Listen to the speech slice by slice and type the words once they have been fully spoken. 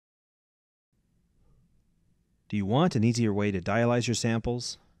Do you want an easier way to dialyze your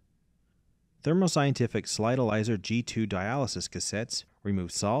samples? Thermo Scientific Slide-A-Lyzer G2 dialysis cassettes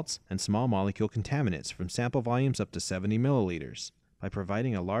remove salts and small molecule contaminants from sample volumes up to 70 milliliters by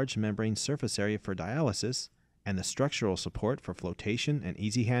providing a large membrane surface area for dialysis and the structural support for flotation and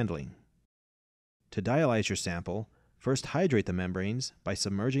easy handling. To dialyze your sample, first hydrate the membranes by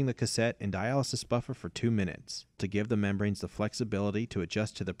submerging the cassette in dialysis buffer for 2 minutes to give the membranes the flexibility to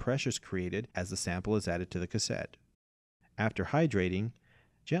adjust to the pressures created as the sample is added to the cassette. After hydrating,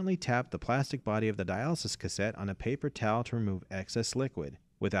 gently tap the plastic body of the dialysis cassette on a paper towel to remove excess liquid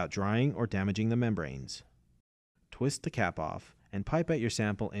without drying or damaging the membranes. Twist the cap off and pipette your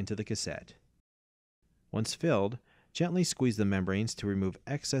sample into the cassette. Once filled, gently squeeze the membranes to remove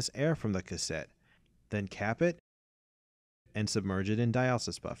excess air from the cassette, then cap it and submerge it in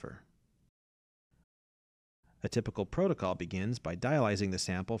dialysis buffer. A typical protocol begins by dialyzing the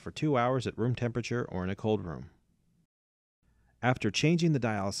sample for 2 hours at room temperature or in a cold room. After changing the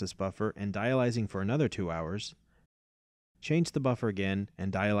dialysis buffer and dialyzing for another 2 hours, change the buffer again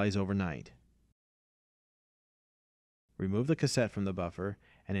and dialyze overnight. Remove the cassette from the buffer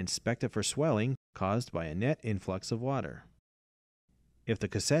and inspect it for swelling caused by a net influx of water. If the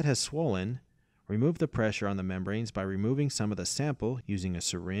cassette has swollen, remove the pressure on the membranes by removing some of the sample using a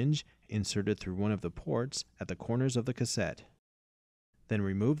syringe inserted through one of the ports at the corners of the cassette. Then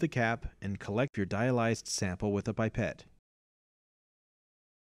remove the cap and collect your dialyzed sample with a pipette.